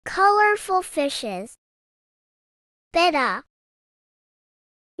Colorful fishes. Betta.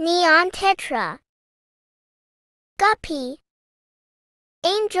 Neon tetra. Guppy.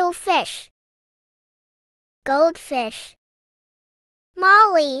 Angelfish. Goldfish.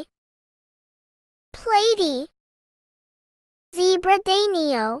 Molly. Platy.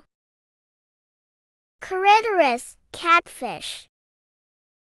 Zebra-danio. Corydoras, catfish.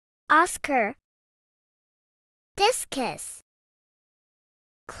 Oscar. Discus.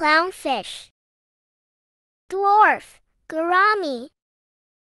 Clownfish. Dwarf, gourami.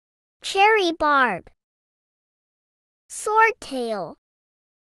 Cherry barb. Swordtail.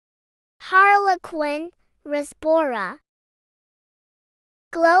 Harlequin, rasbora.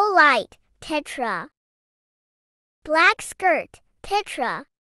 Glow light, tetra. Black skirt, tetra.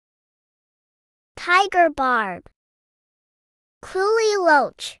 Tiger barb. Coolie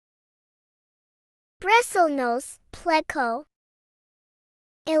loach. Bristlenose, pleco.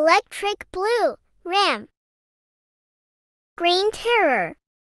 Electric blue, ram. Green terror.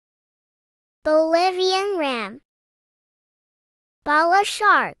 Bolivian ram. Bala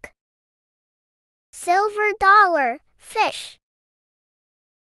shark. Silver dollar, fish.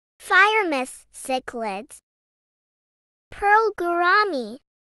 Firemouth cichlids. Pearl gourami.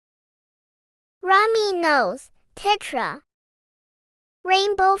 Rummy nose, tetra.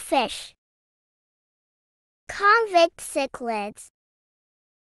 Rainbow fish. Convict cichlids.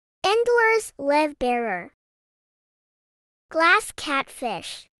 Endler's livebearer. Glass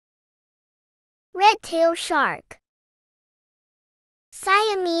catfish. Red-tailed shark.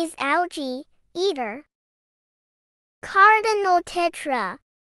 Siamese algae, eater. Cardinal tetra.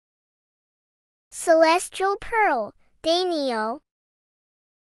 Celestial pearl, danio.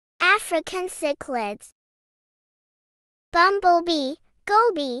 African cichlids. Bumblebee,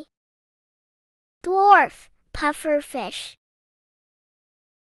 goby. Dwarf, pufferfish.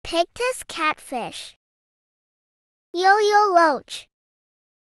 Pictus catfish. Yo-yo loach.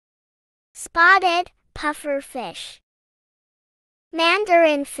 Spotted, pufferfish.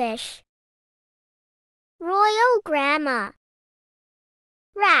 Mandarin fish. Royal grama.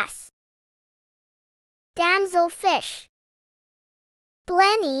 Wrasse. Damselfish.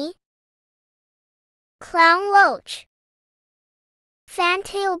 Blenny. Clown loach.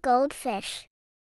 Fantail goldfish.